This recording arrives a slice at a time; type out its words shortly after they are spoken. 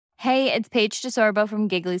Hey, it's Paige DeSorbo from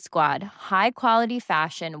Giggly Squad. High quality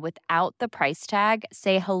fashion without the price tag.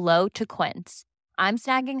 Say hello to Quince. I'm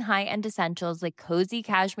snagging high-end essentials like cozy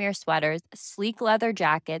cashmere sweaters, sleek leather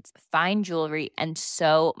jackets, fine jewelry, and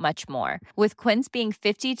so much more. With Quince being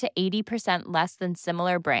 50 to 80% less than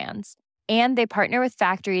similar brands. And they partner with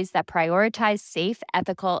factories that prioritize safe,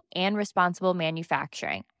 ethical, and responsible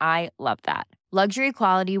manufacturing. I love that. Luxury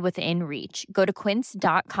quality within reach. Go to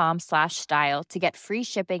quince.com/style to get free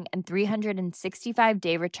shipping and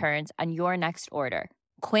 365-day returns on your next order.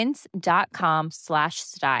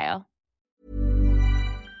 Quince.com/style.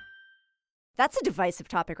 That's a divisive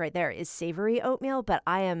topic right there, is savory oatmeal, but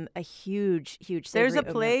I am a huge savory There's a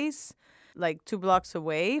oatmeal. place like 2 blocks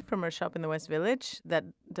away from our shop in the West Village that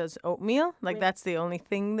does oatmeal. Like, that's the only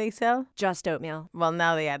thing they sell. Just oatmeal. Well,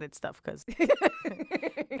 now they added stuff because...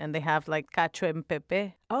 and they have like cacio and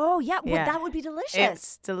pepe. Oh, yeah. Well, Yeah. that would be delicious.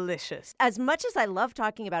 It's delicious. As much as I love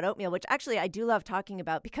talking about oatmeal, which actually I do love talking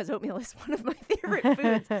about because oatmeal is one of my favorite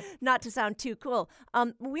foods, not to sound too cool,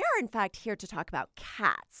 we are, in fact, here to talk about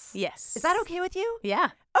cats. Yes. Is that okay with you?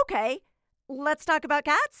 Yeah. Okay. Let's talk about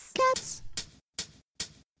cats. Cats.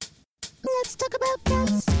 Let's talk about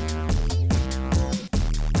cats.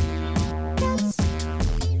 Cats.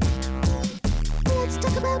 Let's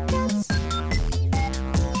talk about cats.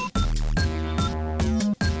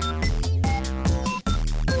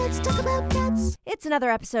 Let's talk about cats. It's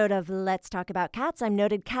another episode of Let's Talk About Cats. I'm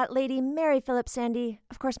noted cat lady Mary Phillips Sandy.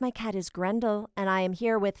 Of course, my cat is Grendel, and I am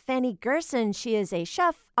here with Fanny Gerson. She is a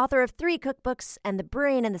chef, author of 3 cookbooks, and the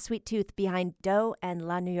brain and the sweet tooth behind Dough and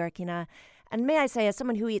La New-Yorkina. And may I say, as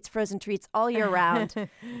someone who eats frozen treats all year round,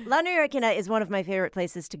 La New-Yorkina is one of my favorite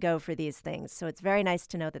places to go for these things. So it's very nice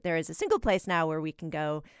to know that there is a single place now where we can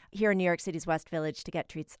go here in New York City's West Village to get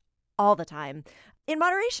treats all the time. In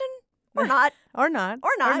moderation or not. Or not.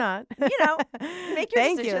 Or not. You know, make your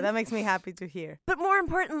Thank decisions. you. That makes me happy to hear. But more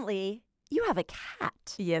importantly, you have a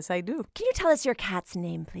cat. Yes, I do. Can you tell us your cat's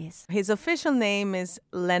name, please? His official name is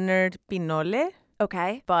Leonard Pinole,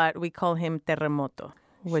 Okay. but we call him Terremoto,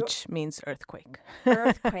 which means earthquake.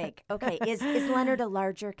 Earthquake. Okay. Is Leonard a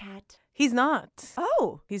larger cat? He's not.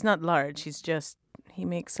 Oh. He's not large. He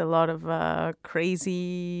makes a lot of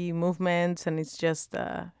crazy movements, and it's just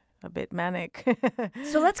a bit manic.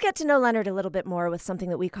 So let's get to know Leonard a little bit more with something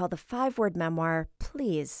that we call the 5-word memoir.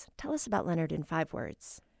 Please tell us about Leonard in 5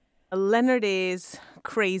 words. Leonard is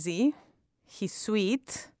crazy. He's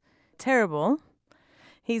sweet, terrible.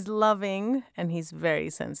 He's loving, and he's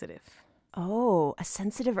very sensitive. Oh, a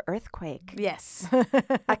sensitive earthquake. Yes.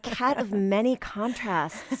 A cat of many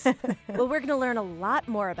contrasts. Well, we're going to learn a lot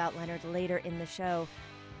more about Leonard later in the show.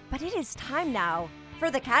 But it is time now for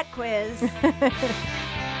the cat quiz.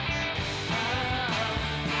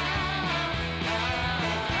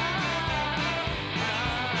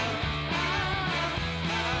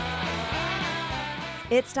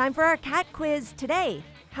 It's time for our cat quiz today.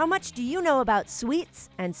 How much do you know about sweets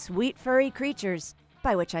and sweet furry creatures?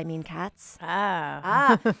 By which I mean cats.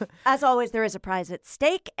 As always, there is a prize at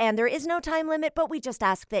stake, and there is no time limit, but we just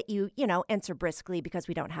ask that you answer briskly because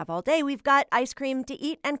we don't have all day. We've got ice cream to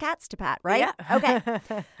eat and cats to pat, right? Yeah. Okay.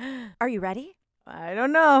 Are you ready? I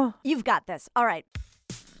don't know. You've got this. All right.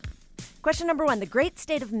 Question number 1. The great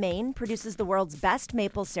state of Maine produces the world's best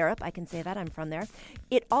maple syrup. I can say that. I'm from there.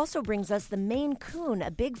 It also brings us the Maine Coon, a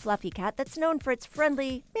big fluffy cat that's known for its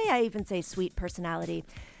friendly, may I even say sweet personality.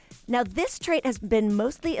 Now, this trait has been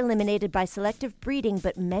mostly eliminated by selective breeding,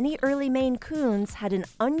 but many early Maine Coons had an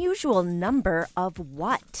unusual number of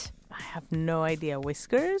what? I have no idea.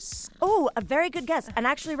 Whiskers? Oh, a very good guess, and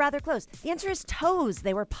actually rather close. The answer is toes.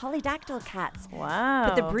 They were polydactyl cats. Wow.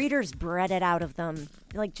 But the breeders bred it out of them,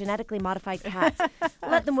 like genetically modified cats.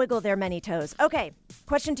 Let them wiggle their many toes. Okay,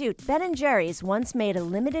 question 2. Ben & Jerry's once made a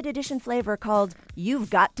limited edition flavor called You've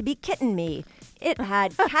Got to Be Kitten' Me. It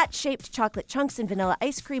had cat-shaped chocolate chunks and vanilla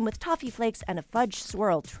ice cream with toffee flakes and a fudge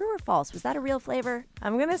swirl. True or false? Was that a real flavor?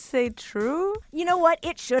 I'm going to say true. You know what?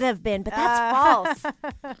 It should have been, but that's false.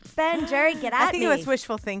 Ben, Jerry, get at me. I think it was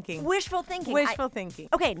wishful thinking. Wishful thinking. Wishful thinking.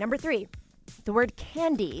 Okay, number 3. The word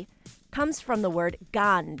candy comes from the word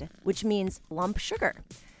gand, which means lump sugar.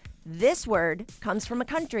 This word comes from a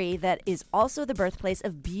country that is also the birthplace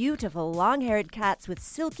of beautiful long-haired cats with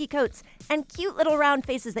silky coats and cute little round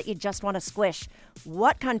faces that you just want to squish.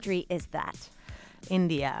 What country is that?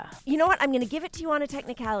 India. You know what? I'm going to give it to you on a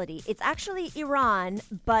technicality. It's actually Iran,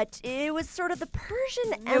 but it was sort of the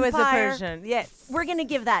Persian Empire. It was a Persian, yes. We're going to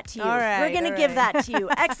give that to you. All right, We're going to all give right. that to you.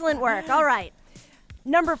 Excellent work. All right.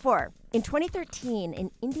 Number 4. In 2013,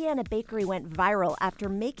 an Indiana bakery went viral after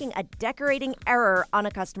making a decorating error on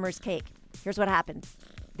a customer's cake. Here's what happened.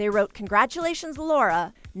 They wrote, "Congratulations,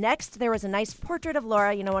 Laura." Next, there was a nice portrait of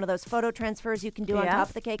Laura, one of those photo transfers you can do on Yeah. top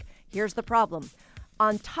of the cake. Here's the problem.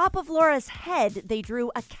 On top of Laura's head, they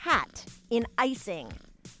drew a cat in icing.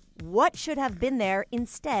 What should have been there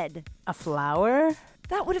instead? A flower?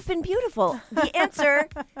 That would have been beautiful. The answer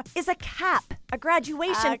is a cap, a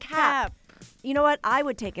graduation A cap. You know what? I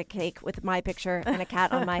would take a cake with my picture and a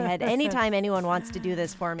cat on my head anytime anyone wants to do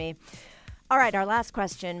this for me. All right, our last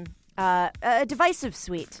question. A divisive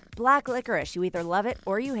sweet, black licorice. You either love it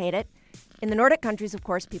or you hate it. In the Nordic countries, of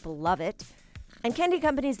course, people love it. And candy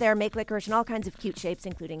companies there make licorice in all kinds of cute shapes,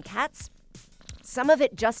 including cats. Some of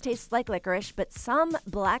it just tastes like licorice, but some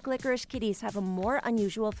black licorice kitties have a more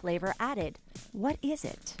unusual flavor added. What is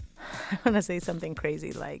it? I want to say something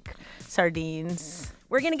crazy like sardines.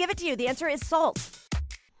 We're going to give it to you. The answer is salt.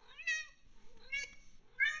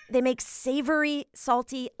 They make savory,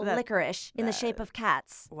 salty licorice in the shape of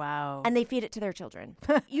cats. Wow. And they feed it to their children.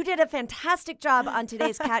 You did a fantastic job on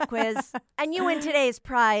today's cat quiz, and you win today's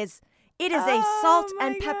prize. It is a salt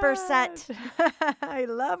and pepper set. I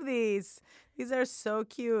love these. These are so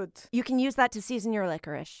cute. You can use that to season your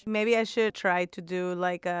licorice. Maybe I should try to do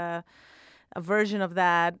like a version of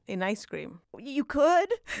that in ice cream. You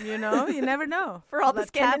could. You know, you never know. For all the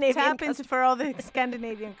Scandinavian tap into for all the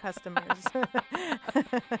Scandinavian customers.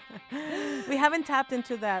 We haven't tapped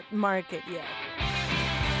into that market yet.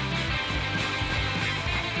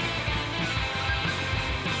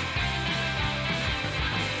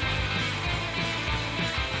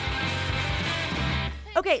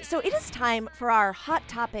 Okay, so it is time for our hot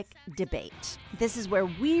topic debate. This is where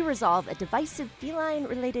we resolve a divisive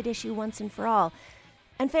feline-related issue once and for all.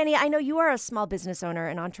 And Fanny, I know you are a small business owner,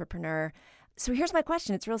 an entrepreneur. So here's my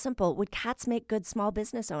question. It's real simple. Would cats make good small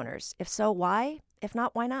business owners? If so, why? If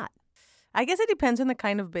not, why not? I guess it depends on the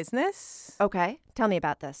kind of business. Okay, tell me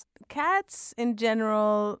about this. Cats, in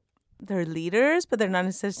general, they're leaders, but they're not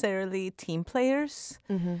necessarily team players.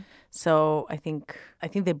 Mm-hmm. So I think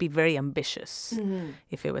they'd be very ambitious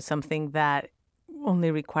if it was something that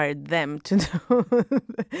only required them to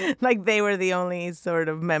do. Like they were the only sort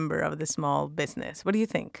of member of the small business. What do you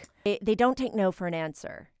think? They don't take no for an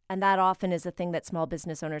answer. And that often is a thing that small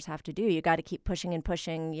business owners have to do. You got to keep pushing and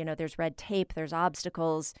pushing. You know, there's red tape, there's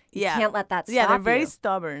obstacles. You can't let that stop Yeah, they're very you.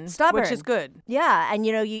 stubborn, Stubborn. which is good. Yeah, and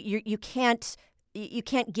you can't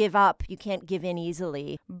give up. You can't give in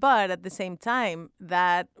easily. But at the same time,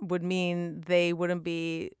 that would mean they wouldn't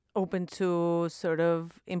be open to sort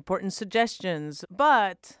of important suggestions.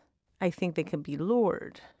 But I think they can be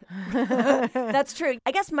lured. That's true.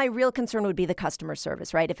 I guess my real concern would be the customer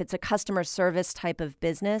service, right? If it's a customer service type of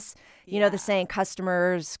business, you know, the saying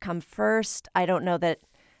customers come first. I don't know that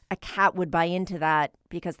a cat would buy into that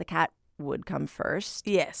because the cat would come first.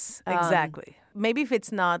 Yes, exactly. Maybe if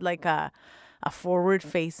it's not like a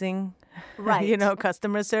forward-facing, Right.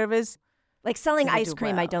 customer service. Like selling They would ice do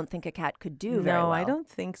cream, I well. don't think a cat could do very well. No, I don't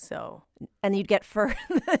think so. And you'd get fur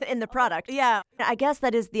in the product. Yeah. I guess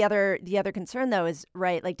that is the other concern, though, is,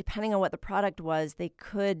 right, like depending on what the product was, they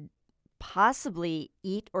could possibly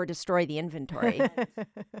eat or destroy the inventory.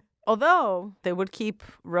 Although they would keep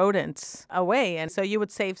rodents away. And so you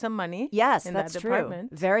would save some money. Yes, in that's that true.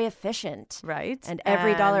 department. Very efficient. Right. And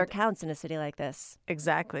every dollar And- counts in a city like this.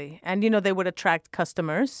 Exactly. And, they would attract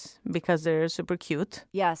customers because they're super cute.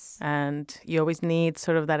 Yes. And you always need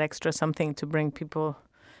sort of that extra something to bring people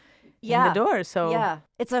Yeah. in the door. So Yeah.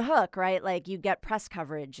 It's a hook, right? Like you get press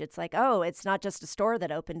coverage. It's like, oh, it's not just a store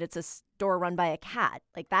that opened. It's a store run by a cat.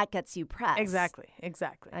 Like that gets you press. Exactly.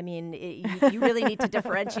 I mean, you really need to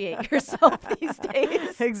differentiate yourself these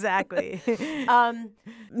days. Exactly.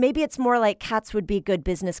 Maybe it's more like cats would be good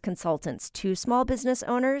business consultants to small business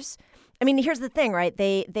owners. I mean, here's the thing, right?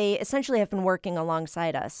 They essentially have been working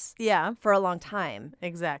alongside us Yeah, for a long time.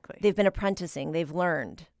 exactly. They've been apprenticing. They've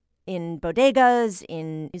learned in bodegas,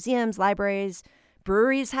 in museums, libraries.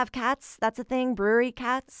 Breweries have cats. That's a thing. Brewery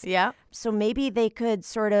cats. Yeah. So maybe they could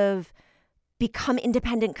sort of become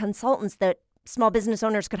independent consultants that small business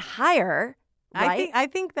owners could hire, right? I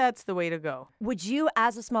think that's the way to go. Would you,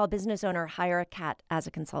 as a small business owner, hire a cat as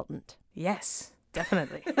a consultant? Yes,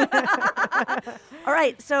 definitely. All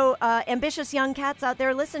right. So ambitious young cats out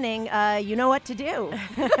there listening, you know what to do.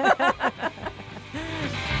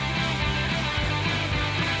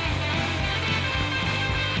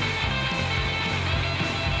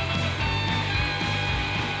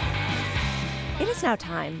 It is now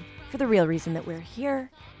time for the real reason that we're here.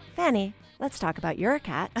 Fanny, let's talk about your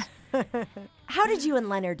cat. How did you and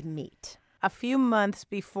Leonard meet? A few months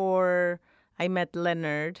before I met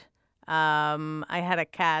Leonard, I had a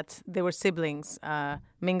cat. They were siblings,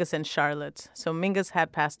 Mingus and Charlotte. So Mingus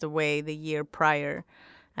had passed away the year prior,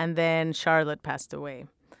 And then Charlotte passed away.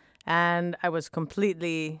 And I was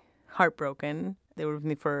completely heartbroken. They were with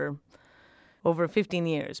me for over 15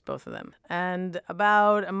 years, both of them. And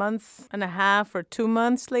about a month and a half or 2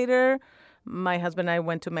 months later, my husband and I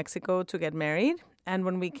went to Mexico to get married. And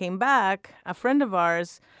when we came back, a friend of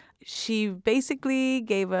ours, she basically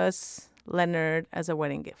gave us Leonard as a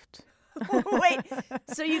wedding gift. Wait,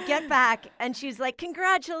 so you get back and she's like,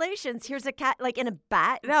 congratulations, here's a cat, like in a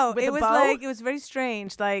bat? No, with it a was bow? like, it was very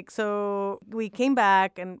strange. Like, so we came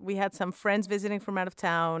back and we had some friends visiting from out of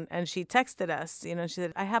town, and she texted us, you know, she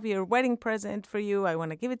said, I have your wedding present for you. I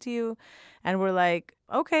want to give it to you. And we're like,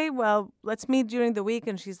 okay, well, let's meet during the week.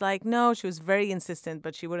 And she's like, no, she was very insistent,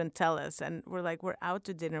 but she wouldn't tell us. And we're like, we're out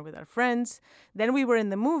to dinner with our friends. Then we were in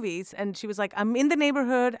the movies, and she was like, I'm in the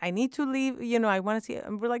neighborhood. I need to leave. You know, I want to see it.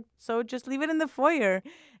 And we're like, so just leave it in the foyer.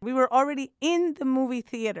 We were already in the movie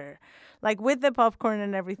theater, like with the popcorn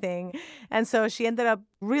and everything. And so she ended up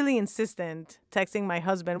really insistent, texting my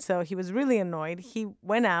husband. So he was really annoyed. He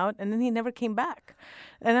went out and then he never came back.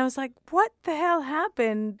 And I was like, what the hell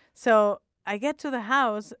happened? So I get to the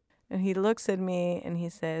house and he looks at me and he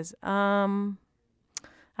says, I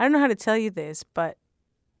don't know how to tell you this, but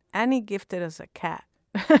Annie gifted us a cat.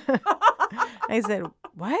 I said,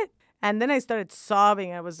 what? And then I started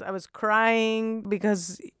sobbing. I was crying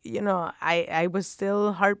because, you know, I was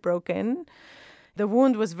still heartbroken. The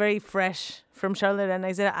wound was very fresh from Charlotte, and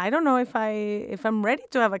I said, I don't know if I'm ready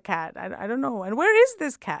to have a cat. I don't know. And where is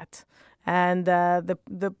this cat? And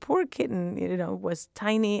the poor kitten, you know, was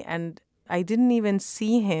tiny, and I didn't even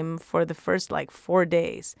see him for the first 4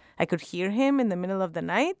 days. I could hear him in the middle of the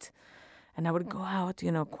night, and I would go out,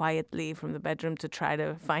 you know, quietly from the bedroom to try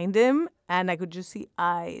to find him. And I could just see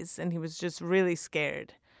eyes, and he was just really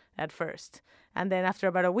scared at first. And then after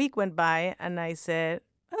about a week went by, and I said,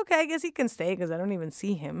 okay, I guess he can stay because I don't even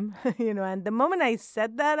see him, you know. And the moment I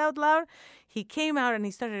said that out loud, he came out and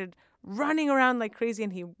he started running around like crazy,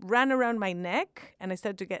 and he ran around my neck, and I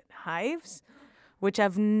started to get hives, which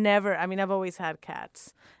I've always had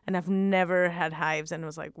cats, and I've never had hives. And it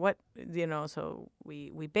was like, what, you know, so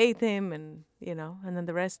we bathed him, and, you know, and then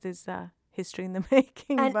the rest is history in the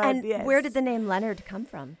making. And yes. where did the name Leonard come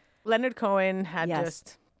from? Leonard Cohen had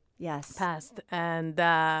Yes. just passed, and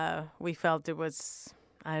we felt it was,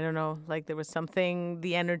 I don't know, like there was something,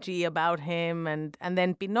 the energy about him. And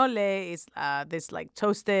then pinole is this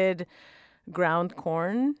toasted ground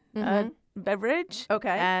corn beverage.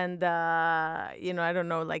 Okay. And, you know, I don't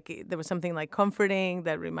know, there was something comforting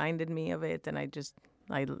that reminded me of it. And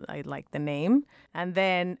I liked the name. And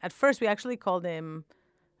then at first we actually called him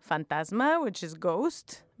Fantasma, which is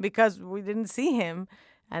ghost, because we didn't see him.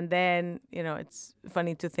 And then, you know, it's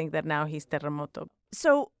funny to think that now he's Terremoto.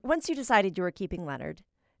 So once you decided you were keeping Leonard,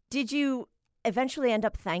 did you eventually end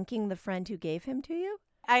up thanking the friend who gave him to you?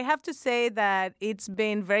 I have to say that it's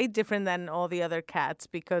been very different than all the other cats,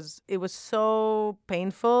 because it was so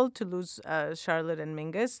painful to lose Charlotte and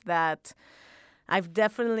Mingus that I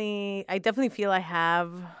definitely feel I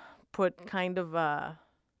have put kind of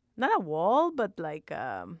not a wall, but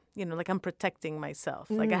you know, I'm protecting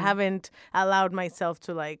myself. I haven't allowed myself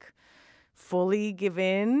to fully give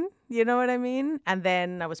in, you know what I mean? And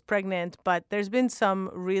then I was pregnant, but there's been some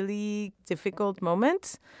really difficult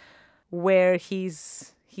moments where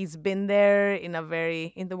he's been there in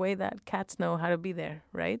the way that cats know how to be there,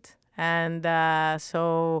 right? And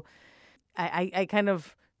so I kind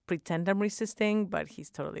of pretend I'm resisting, but he's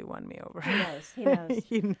totally won me over. He knows. He knows.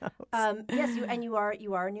 He knows. Yes, you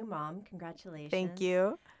are a new mom. Congratulations. Thank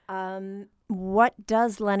you. What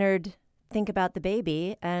does Leonard think about the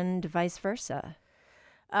baby, and vice versa?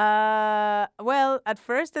 Well, at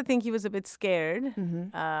first I think he was a bit scared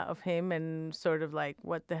of him, and sort of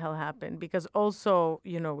what the hell happened, because also,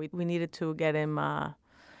 you know, we needed to get him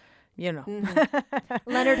you know.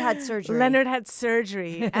 Leonard had surgery. Leonard had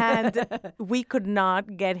surgery, and we could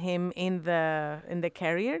not get him in the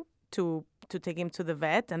carrier to take him to the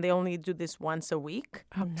vet, and they only do this once a week.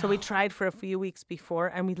 Oh, no. So we tried for a few weeks before,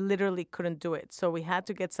 and we literally couldn't do it. So we had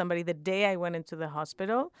to get somebody. The day I went into the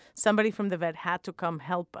hospital, somebody from the vet had to come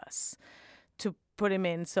help us to put him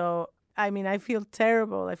in. So, I mean, I feel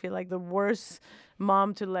terrible. I feel like the worst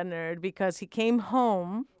mom to Leonard, because he came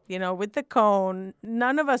home, you know, with the cone.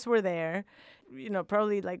 None of us were there. You know,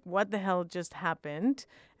 probably what the hell just happened?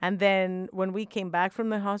 And then when we came back from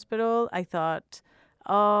the hospital, I thought,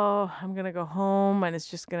 oh, I'm going to go home and it's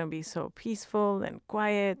just going to be so peaceful and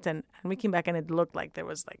quiet. And we came back and it looked like there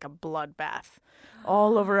was a bloodbath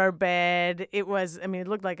all over our bed. It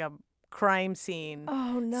looked like a crime scene.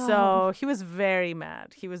 Oh, no. So he was very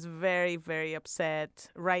mad. He was very, very upset.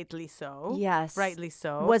 Rightly so. Yes. Rightly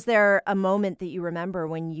so. Was there a moment that you remember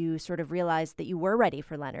when you sort of realized that you were ready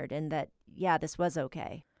for Leonard and that, yeah, this was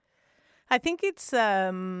okay? I think it's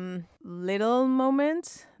little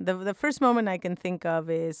moments. The first moment I can think of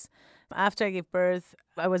is after I gave birth,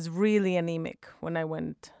 I was really anemic when I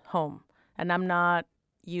went home. And I'm not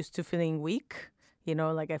used to feeling weak. You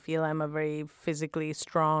know, like I feel I'm a very physically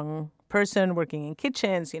strong person working in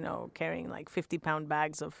kitchens, you know, carrying like 50-pound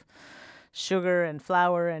bags of sugar and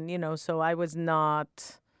flour. And, you know, so I was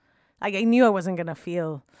not, like I knew I wasn't going to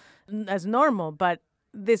feel as normal. But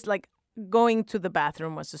this, like going to the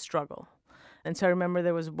bathroom was a struggle. And so I remember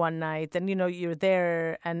there was one night and, you know, you're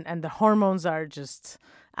there and the hormones are just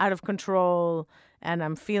out of control and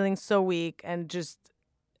I'm feeling so weak and just,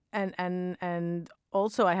 and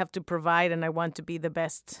also I have to provide and I want to be the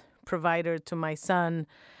best provider to my son.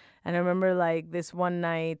 And I remember like this one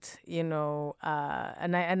night, you know,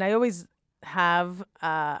 and I always have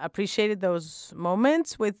appreciated those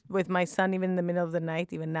moments with my son, even in the middle of the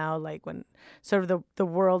night, even now, like when sort of the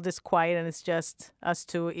world is quiet and it's just us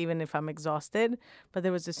two, even if I'm exhausted. But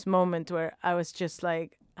there was this moment where I was just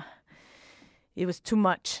like, it was too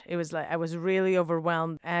much. It was like I was really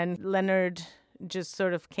overwhelmed. And Leonard just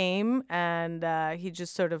sort of came and he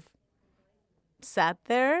just sort of sat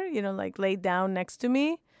there, you know, like laid down next to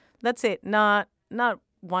me. That's it. Not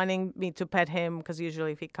wanting me to pet him, because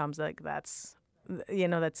usually if he comes, like that's, you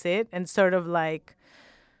know, that's it. And sort of like,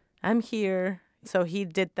 I'm here. So he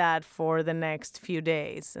did that for the next few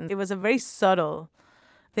days. And it was a very subtle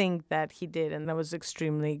thing that he did. And I was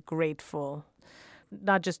extremely grateful,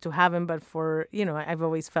 not just to have him, but for, you know, I've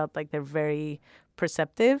always felt like they're very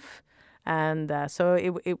perceptive. And so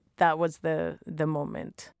it that was the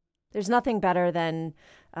moment. There's nothing better than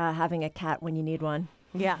having a cat when you need one.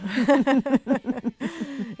 Yeah.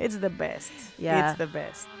 It's the best. Yeah. It's the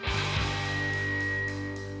best.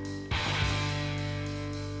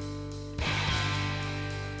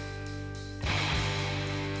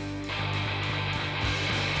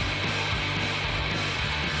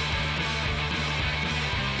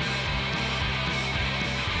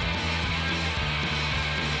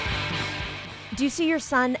 Do you see your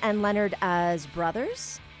son and Leonard as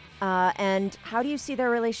brothers? And how do you see their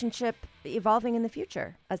relationship evolving in the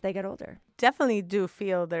future as they get older? Definitely do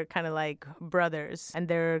feel they're kind of like brothers, and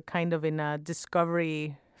they're kind of in a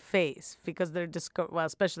discovery phase because they're well,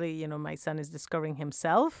 especially, you know, my son is discovering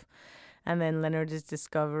himself, and then Leonard is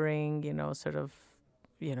discovering, you know, sort of,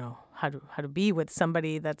 you know, how to be with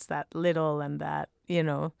somebody that's that little and that, you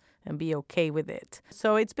know, and be okay with it.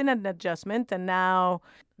 So it's been an adjustment, and now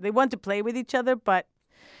they want to play with each other, but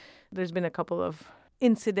there's been a couple of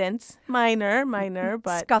incidents, minor,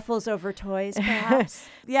 but scuffles over toys, perhaps.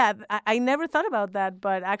 Yeah, I never thought about that,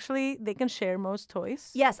 but actually they can share most toys.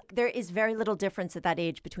 Yes, there is very little difference at that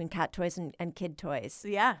age between cat toys and kid toys.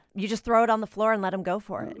 Yeah. You just throw it on the floor and let him go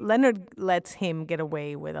for it. Leonard lets him get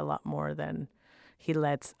away with a lot more than he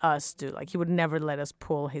lets us do. Like, he would never let us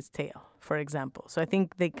pull his tail, for example. So I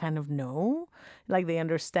think they kind of know, like they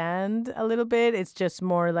understand a little bit. It's just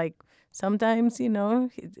more like sometimes, you know,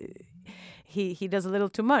 he does a little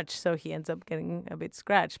too much, so he ends up getting a bit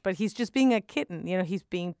scratched. But he's just being a kitten, you know, he's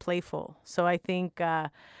being playful. So I think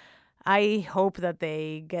I hope that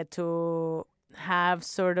they get to have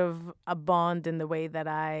sort of a bond in the way that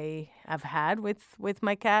I have had with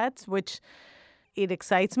my cats, which it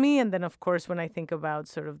excites me. And then, of course, when I think about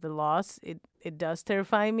sort of the loss, it does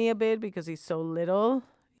terrify me a bit because he's so little.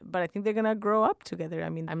 But I think they're going to grow up together. I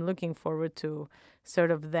mean, I'm looking forward to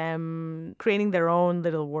sort of them creating their own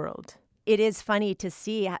little world. It is funny to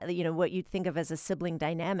see, you know, what you'd think of as a sibling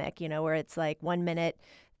dynamic, you know, where it's like 1 minute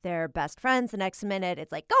they're best friends, the next minute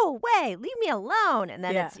it's like, go away, leave me alone. And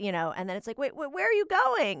then it's, you know, and then it's like, wait, where are you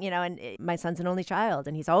going? You know, and my son's an only child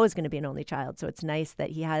and he's always going to be an only child. So it's nice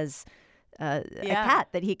that he has a cat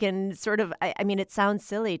that he can sort of, I mean, it sounds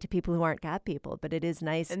silly to people who aren't cat people, but it is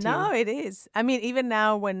nice to... No, it is. I mean, even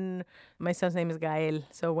now when my son's name is Gael,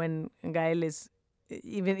 so when Gael is,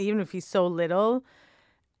 even if he's so little,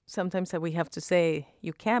 sometimes we have to say,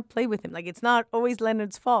 you can't play with him. Like, it's not always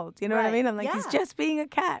Leonard's fault. You know what I mean? I'm like, he's just being a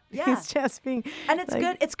cat. Yeah. He's just being... And it's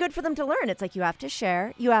good. It's good for them to learn. It's like you have to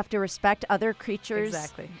share. You have to respect other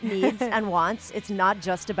creatures' needs and wants. It's not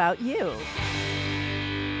just about you.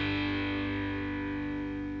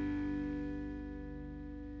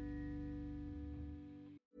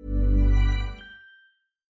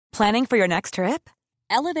 Planning for your next trip?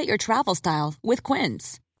 Elevate your travel style with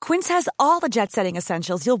Quince. Quince has all the jet-setting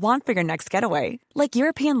essentials you'll want for your next getaway, like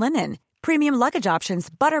European linen, premium luggage options,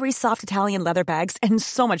 buttery soft Italian leather bags, and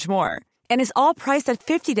so much more. And is all priced at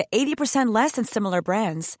 50 to 80% less than similar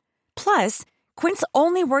brands. Plus, Quince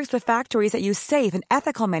only works with factories that use safe and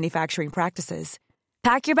ethical manufacturing practices.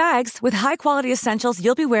 Pack your bags with high-quality essentials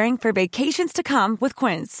you'll be wearing for vacations to come with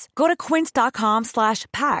Quince. Go to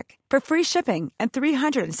quince.com/pack for free shipping and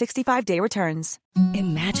 365-day returns.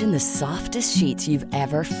 Imagine the softest sheets you've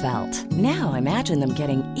ever felt. Now imagine them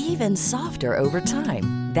getting even softer over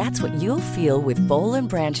time. That's what you'll feel with Boll and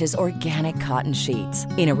Branch's organic cotton sheets.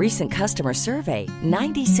 In a recent customer survey,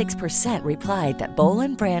 96% replied that Boll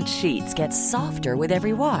and Branch sheets get softer with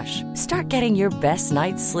every wash. Start getting your best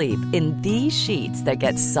night's sleep in these sheets that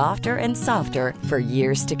get softer and softer for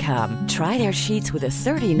years to come. Try their sheets with a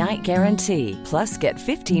 30-night guarantee. Plus, get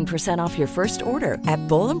 15% off your first order at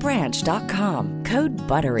bollandbranch.com. Code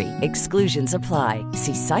BUTTERY. Exclusions apply.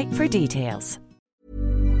 See site for details.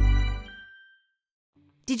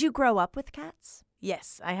 Did you grow up with cats?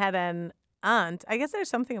 Yes, I had an aunt. I guess there's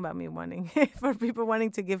something about me wanting for people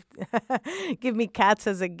wanting to give give me cats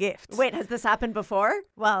as a gift. Wait, has this happened before?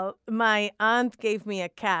 Well, my aunt gave me a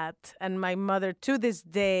cat, and my mother to this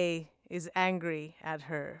day is angry at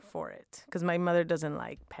her for it because my mother doesn't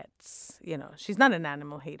like pets. You know, she's not an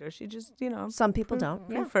animal hater. She just, Some people don't.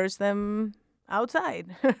 Yeah. prefers them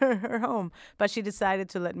outside her home. But she decided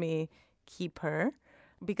to let me keep her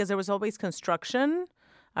because there was always construction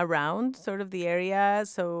around sort of the area.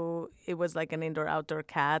 So it was like an indoor-outdoor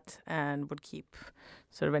cat and would keep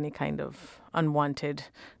sort of any kind of unwanted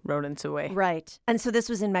rodents away. Right. And so this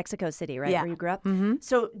was in Mexico City, right, Yeah. where you grew up? Mm-hmm.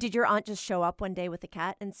 So did your aunt just show up one day with a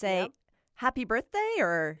cat and say, Yep. happy birthday,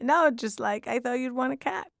 or No, just like, I thought you'd want a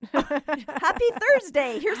cat. happy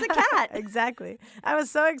Thursday, here's a cat? Exactly. I was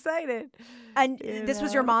so excited. And You this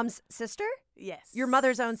was your know? mom's sister? Yes. Your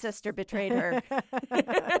mother's own sister betrayed her.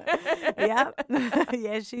 Yeah.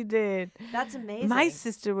 Yes, she did. That's amazing. My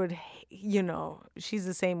sister would, she's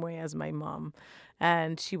the same way as my mom.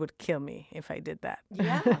 And she would kill me if I did that.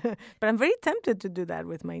 Yeah. But I'm very tempted to do that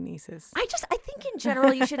with my nieces. I think in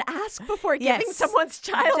general you should ask before giving Yes, someone's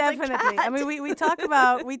child Definitely. a cat. I mean, we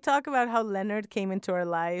talk about how Leonard came into our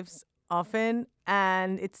lives often,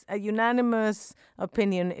 and it's a unanimous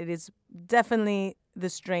opinion. It is definitely the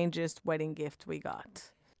strangest wedding gift we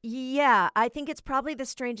got. Yeah, I think it's probably the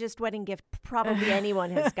strangest wedding gift probably anyone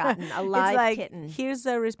has gotten, a live It's like, kitten. here's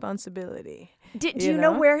a responsibility. Do you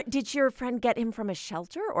know where, did your friend get him from a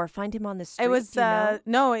shelter or find him on the street? It was, Do you know?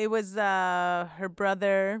 no, it was her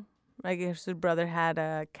brother. I guess her brother had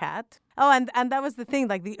a cat. Oh, and that was the thing.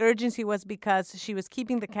 Like, the urgency was because she was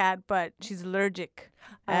keeping the cat, but she's allergic.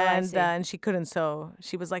 Oh, I see. And she couldn't. So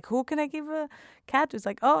she was like, who can I give a cat to? It's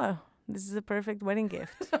like, oh, this is a perfect wedding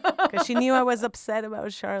gift. Because she knew I was upset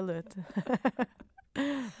about Charlotte.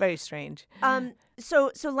 Very strange.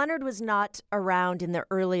 So Leonard was not around in the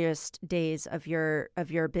earliest days of your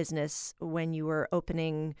business when you were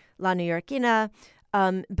opening La Neoyorquina,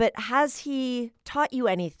 but has he taught you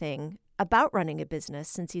anything about running a business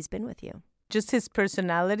since he's been with you? Just his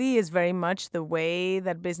personality is very much the way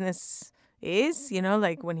that business is,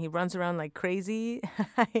 like when he runs around like crazy,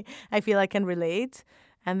 I feel I can relate.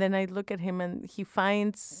 And then I look at him and he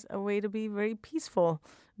finds a way to be very peaceful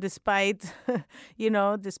despite,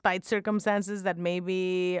 despite circumstances that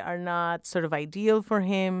maybe are not sort of ideal for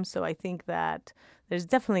him. So I think that there's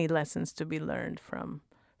definitely lessons to be learned from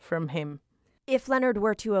him. If Leonard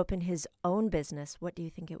were to open his own business, what do you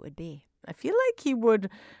think it would be? I feel like he would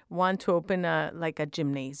want to open a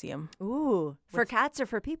gymnasium. Ooh, for cats or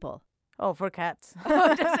for people? Oh, for cats.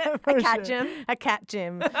 Oh, just a For cat sure. gym? A cat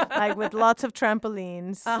gym, like with lots of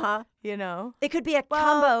trampolines. Uh-huh. It It could be a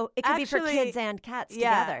Well, combo. It could be for actually, kids and cats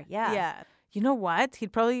together. Yeah. Yeah. You know what?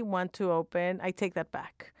 He'd probably want to open. I take that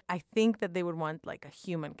back. I think that they would want like a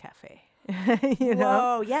human cafe.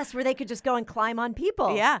 Whoa, yes, where they could just go and climb on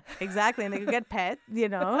people. Yeah, exactly. And they could get pet,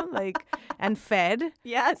 and fed.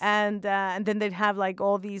 Yes. And then they'd have like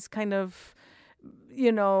all these kind of,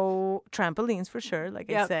 trampolines for sure, like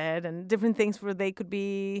I Yep. said, and different things where they could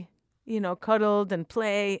be, cuddled and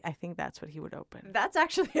play. I think that's what he would open. That's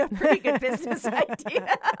actually a pretty good business idea.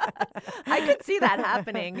 I could see that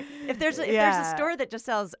happening. If there's a store that just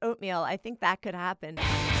sells oatmeal, I think that could happen.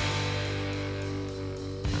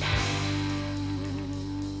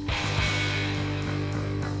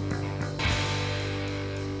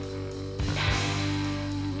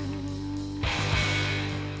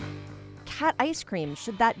 Cat ice cream,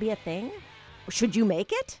 should that be a thing? Should you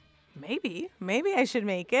make it? Maybe I should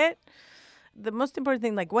make it. The most important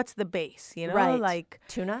thing, like, what's the base? Right. Like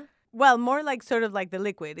Tuna? Well, more like sort of like the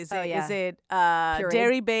liquid. Is Oh, it yeah. is it Pureed?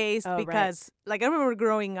 dairy based? Oh, right. Because like I remember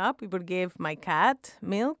growing up, we would give my cat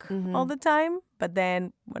milk Mm-hmm. all the time. But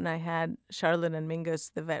then when I had Charlotte and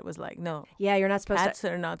Mingus, the vet was like, no, Yeah, you're not supposed cats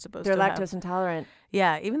to. are not supposed They're to have. lactose intolerant.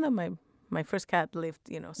 Yeah, even though my first cat lived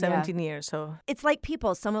 17 years, so It's like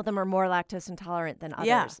people. Some of them are more lactose intolerant than others.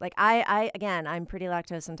 Yeah. Like I'm pretty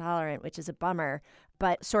lactose intolerant, which is a bummer.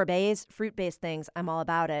 But sorbets, fruit-based things, I'm all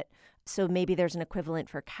about it. So maybe there's an equivalent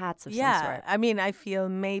for cats of some sort. I mean, I feel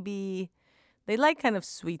maybe they like kind of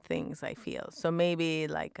sweet things. I feel so maybe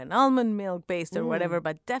like an almond milk based or whatever.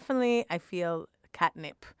 But definitely, I feel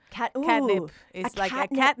catnip. Catnip is like a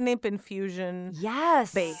catnip infusion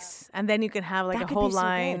Yes. base, and then you can have like That a could whole be so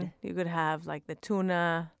line. good. You could have like the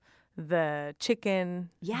tuna, the chicken.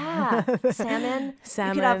 Yeah, salmon.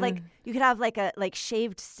 Salmon. You could have like a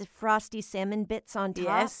shaved frosty salmon bits on top.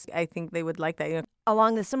 Yes, I think they would like that.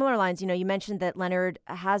 Along the similar lines, you mentioned that Leonard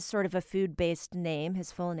has sort of a food-based name,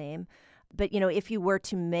 his full name. But if you were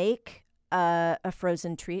to make a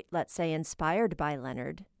frozen treat, let's say inspired by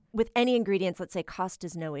Leonard, with any ingredients, let's say cost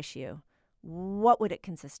is no issue, what would it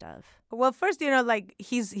consist of? Well, first, like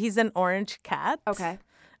he's an orange cat. Okay.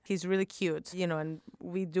 He's really cute, and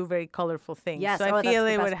we do very colorful things. Yes, so oh, I that's feel the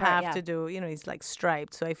they best would part, have yeah. to do, he's like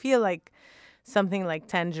striped. So I feel like something like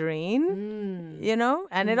tangerine,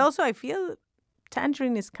 and it also, I feel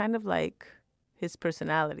tangerine is kind of like his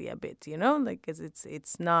personality a bit, like 'cause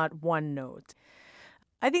it's not one note.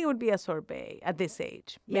 I think it would be a sorbet at this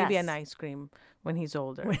age, maybe Yes. an ice cream when he's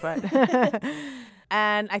older, but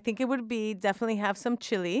and I think it would be definitely have some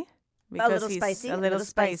chili. Because little he's spicy, a a little little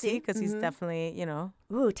spicy spicy. because he's definitely, Ooh,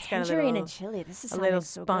 got a tangerine little- and chili. This is a little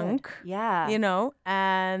so spunk, good. Yeah.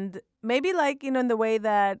 and maybe like, in the way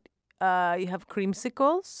that you have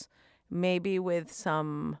creamsicles, maybe with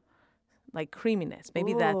some like creaminess.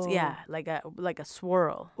 Maybe that's, Ooh. like a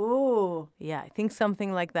swirl. Ooh. Yeah, I think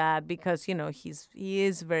something like that because, he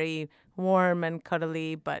is very warm and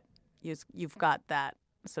cuddly, but you've got that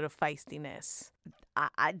sort of feistiness,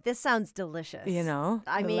 This sounds delicious.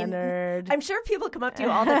 I the mean, Leonard. I'm sure people come up to you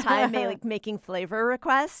all the time making flavor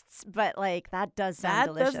requests, but that does sound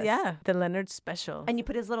delicious. The Leonard special. And you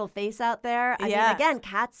put his little face out there. I mean, Yeah. again,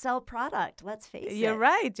 cats sell product. Let's face it. You're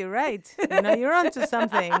right. You're onto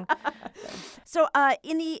something. So,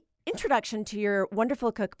 in the introduction to your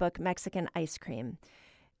wonderful cookbook, Mexican Ice Cream,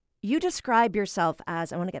 you describe yourself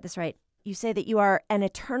as, I want to get this right, you say that you are an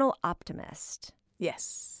eternal optimist.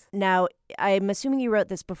 Yes. Now, I'm assuming you wrote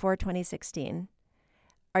this before 2016.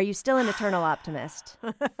 Are you still an eternal optimist,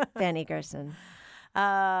 Fanny Gerson?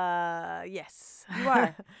 Yes. You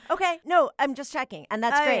are. Okay. No, I'm just checking. And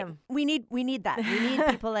that's I great. am. We need that. We need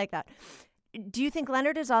people like that. Do you think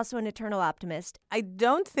Leonard is also an eternal optimist? I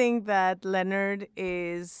don't think that Leonard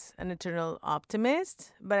is an eternal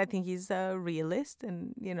optimist, but I think he's a realist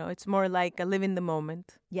and, it's more like a live in the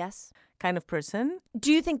moment Yes. kind of person.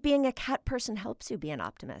 Do you think being a cat person helps you be an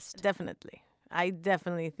optimist? Definitely. I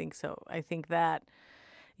definitely think so. I think that,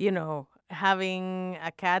 having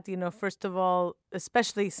a cat, first of all,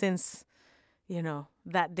 especially since,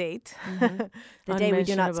 that date. The day we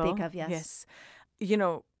do not speak unmentionable. of, yes.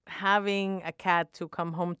 Yes. Having a cat to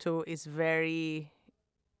come home to is very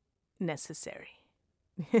necessary.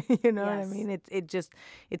 You know what I Yes. mean?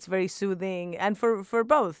 It's very soothing, and for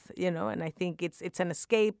both, and I think it's an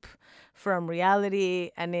escape from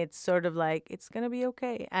reality, and it's sort of like it's gonna be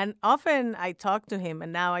okay. And often I talk to him,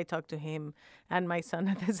 and now I talk to him and my son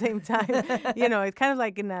at the same time. It's kind of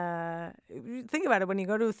like think about it, when you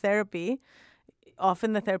go to therapy,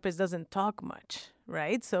 often the therapist doesn't talk much,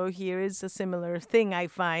 right? So here is a similar thing I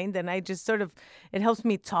find, and I just sort of, it helps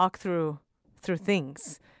me talk through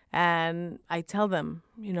things. And I tell them,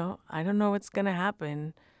 I don't know what's going to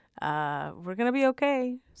happen. We're going to be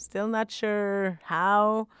okay. Still not sure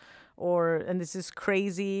how, and this is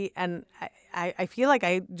crazy. And I feel like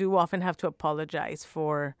I do often have to apologize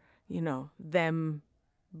for, them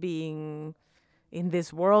being in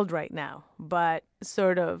this world right now, but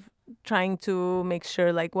sort of trying to make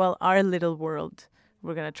sure, like, well, our little world,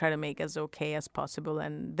 we're going to try to make as okay as possible.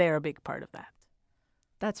 And they're a big part of that.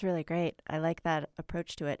 That's really great. I like that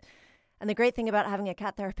approach to it. And the great thing about having a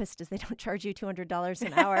cat therapist is they don't charge you $200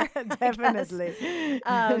 an hour. I guess. Definitely.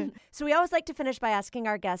 So we always like to finish by asking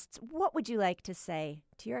our guests, what would you like to say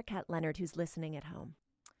to your cat Leonard who's listening at home?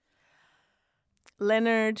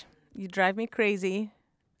 Leonard, you drive me crazy,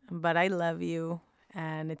 but I love you.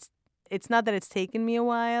 And it's not that it's taken me a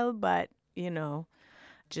while, but,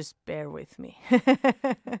 just bear with me.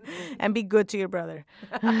 And be good to your brother.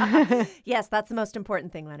 Yes, that's the most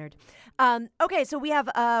important thing, Leonard. Okay, so we have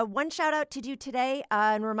one shout out to do today.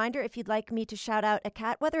 And a reminder, if you'd like me to shout out a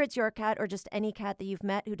cat, whether it's your cat or just any cat that you've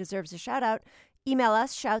met who deserves a shout out, email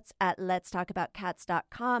us,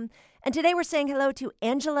 shouts@letstalkaboutcats.com. And today we're saying hello to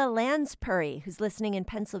Angela Lansbury, who's listening in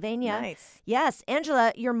Pennsylvania. Nice. Yes,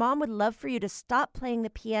 Angela, your mom would love for you to stop playing the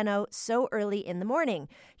piano so early in the morning.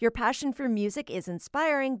 Your passion for music is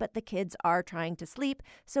inspiring, but the kids are trying to sleep,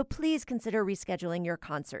 so please consider rescheduling your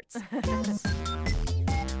concerts.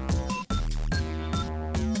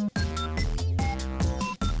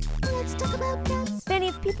 Let's talk about cats. Fanny,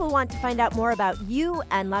 if people want to find out more about you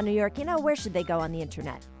and La Newyorkina, where should they go on the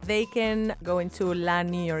internet? They can go into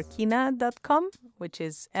lanewyorkina.com, which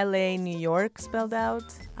is LA, New York, spelled out,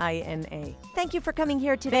 INA. Thank you for coming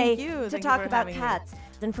here today Thank you. to Thank you talk for about having me. cats.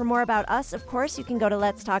 And for more about us, of course, you can go to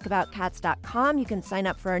letstalkaboutcats.com. You can sign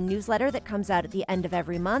up for our newsletter that comes out at the end of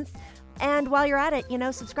every month. And while you're at it,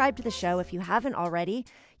 subscribe to the show if you haven't already.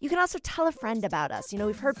 You can also tell a friend about us.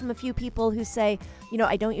 We've heard from a few people who say,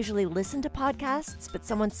 I don't usually listen to podcasts, but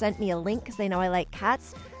someone sent me a link because they know I like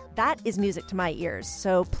cats. That is music to my ears.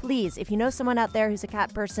 So please, if you know someone out there who's a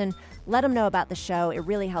cat person, let them know about the show. It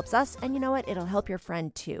really helps us. And you know what? It'll help your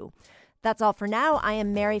friend too. That's all for now. I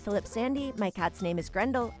am Mary Phillips Sandy. My cat's name is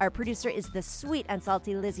Grendel. Our producer is the sweet and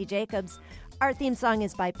salty Lizzie Jacobs. Our theme song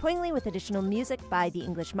is by Poingley with additional music by The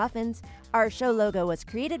English Muffins. Our show logo was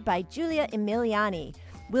created by Julia Emiliani.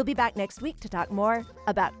 We'll be back next week to talk more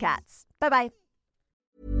about cats. Bye-bye.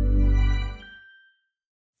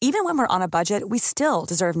 Even when we're on a budget, we still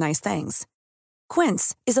deserve nice things.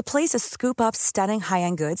 Quince is a place to scoop up stunning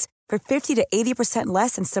high-end goods for 50 to 80%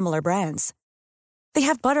 less than similar brands. They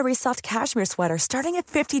have buttery soft cashmere sweaters starting at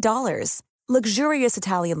 $50, luxurious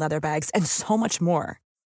Italian leather bags, and so much more.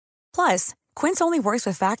 Plus, Quince only works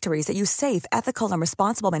with factories that use safe, ethical, and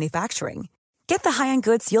responsible manufacturing. Get the high-end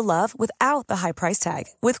goods you'll love without the high price tag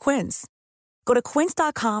with Quince. Go to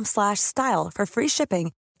quince.com/style for free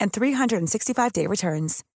shipping and 365-day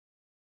returns.